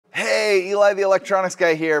Eli, the electronics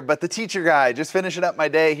guy here, but the teacher guy, just finishing up my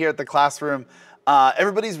day here at the classroom.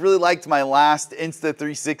 Everybody's really liked my last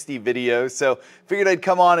Insta360 video, so figured I'd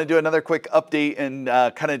come on and do another quick update and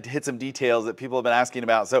kind of hit some details that people have been asking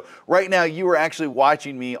about. So right now you are actually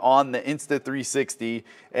watching me on the Insta360,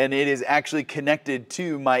 and it is actually connected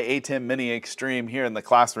to my ATEM Mini Extreme here in the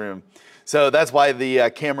classroom. So that's why the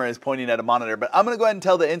camera is pointing at a monitor. But I'm going to go ahead and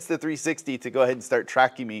tell the Insta360 to go ahead and start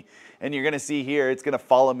tracking me. And you're going to see here, it's going to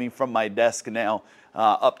follow me from my desk now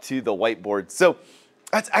up to the whiteboard. So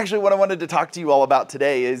that's actually what I wanted to talk to you all about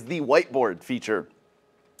today, is the whiteboard feature.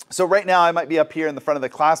 So right now I might be up here in the front of the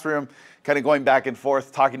classroom, kind of going back and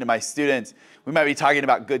forth, talking to my students. We might be talking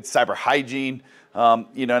about good cyber hygiene.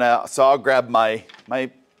 So I'll grab my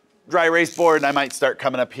dry erase board and I might start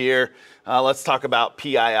coming up here. Let's talk about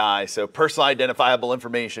PII, so personal identifiable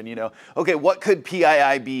information. Okay, what could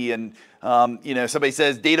PII be? And somebody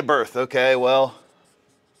says date of birth. Okay, well,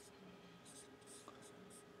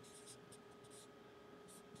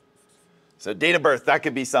 so date of birth, that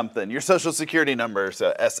could be something. Your social security number,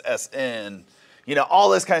 so SSN. All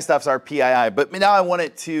this kind of stuff's our PII. But now I want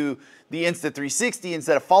it to, the Insta360,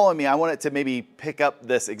 instead of following me, I want it to maybe pick up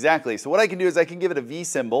this exactly. So what I can do is I can give it a V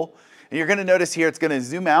symbol. And you're going to notice here it's going to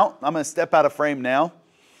zoom out. I'm going to step out of frame now.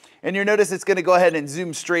 And you'll notice it's going to go ahead and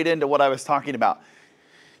zoom straight into what I was talking about.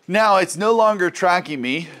 Now it's no longer tracking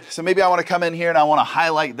me. So maybe I want to come in here and I want to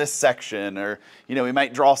highlight this section, or we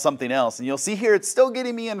might draw something else. And you'll see here it's still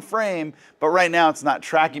getting me in frame, but right now it's not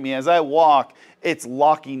tracking me. As I walk, it's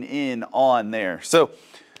locking in on there. So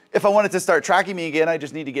if I wanted to start tracking me again, I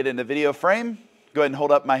just need to get into video frame, go ahead and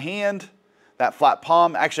hold up my hand, that flat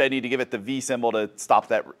palm. Actually, I need to give it the V symbol to stop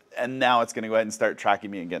that. And now it's going to go ahead and start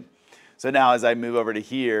tracking me again. So now as I move over to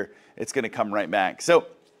here, it's going to come right back. So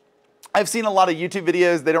I've seen a lot of YouTube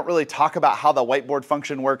videos. They don't really talk about how the whiteboard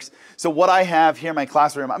function works. So what I have here in my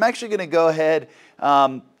classroom, I'm actually going to go ahead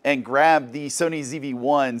and grab the Sony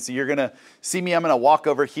ZV-1. So you're going to see me, I'm going to walk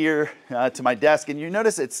over here to my desk, and you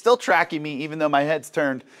notice it's still tracking me even though my head's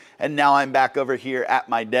turned, and now I'm back over here at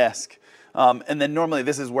my desk. And then normally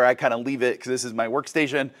this is where I kind of leave it because this is my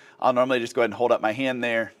workstation. I'll normally just go ahead and hold up my hand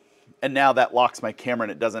there, and now that locks my camera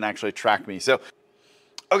and it doesn't actually track me. So,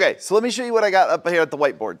 okay, so let me show you what I got up here at the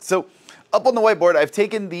whiteboard. So up on the whiteboard, I've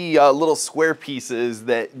taken the little square pieces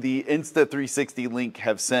that the Insta360 Link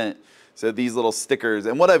have sent. So these little stickers,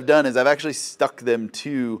 and what I've done is I've actually stuck them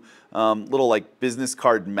to little like business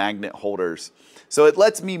card magnet holders. So it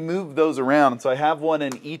lets me move those around. So I have one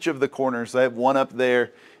in each of the corners. So I have one up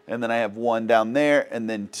there, and then I have one down there, and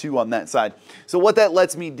then two on that side. So what that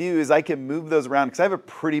lets me do is I can move those around, because I have a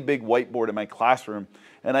pretty big whiteboard in my classroom,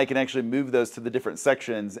 and I can actually move those to the different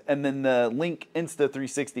sections. And then the Link,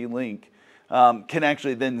 Insta360 Link, can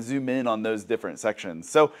actually then zoom in on those different sections.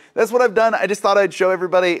 So that's what I've done. I just thought I'd show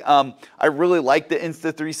everybody. I really like the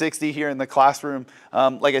Insta360 here in the classroom.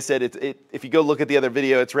 Like I said, if you go look at the other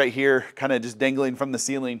video, it's right here, kind of just dangling from the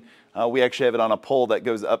ceiling. We actually have it on a pole that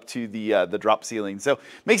goes up to the drop ceiling. So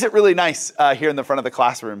makes it really nice here in the front of the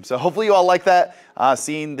classroom. So hopefully you all like that,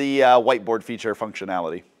 seeing the whiteboard feature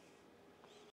functionality.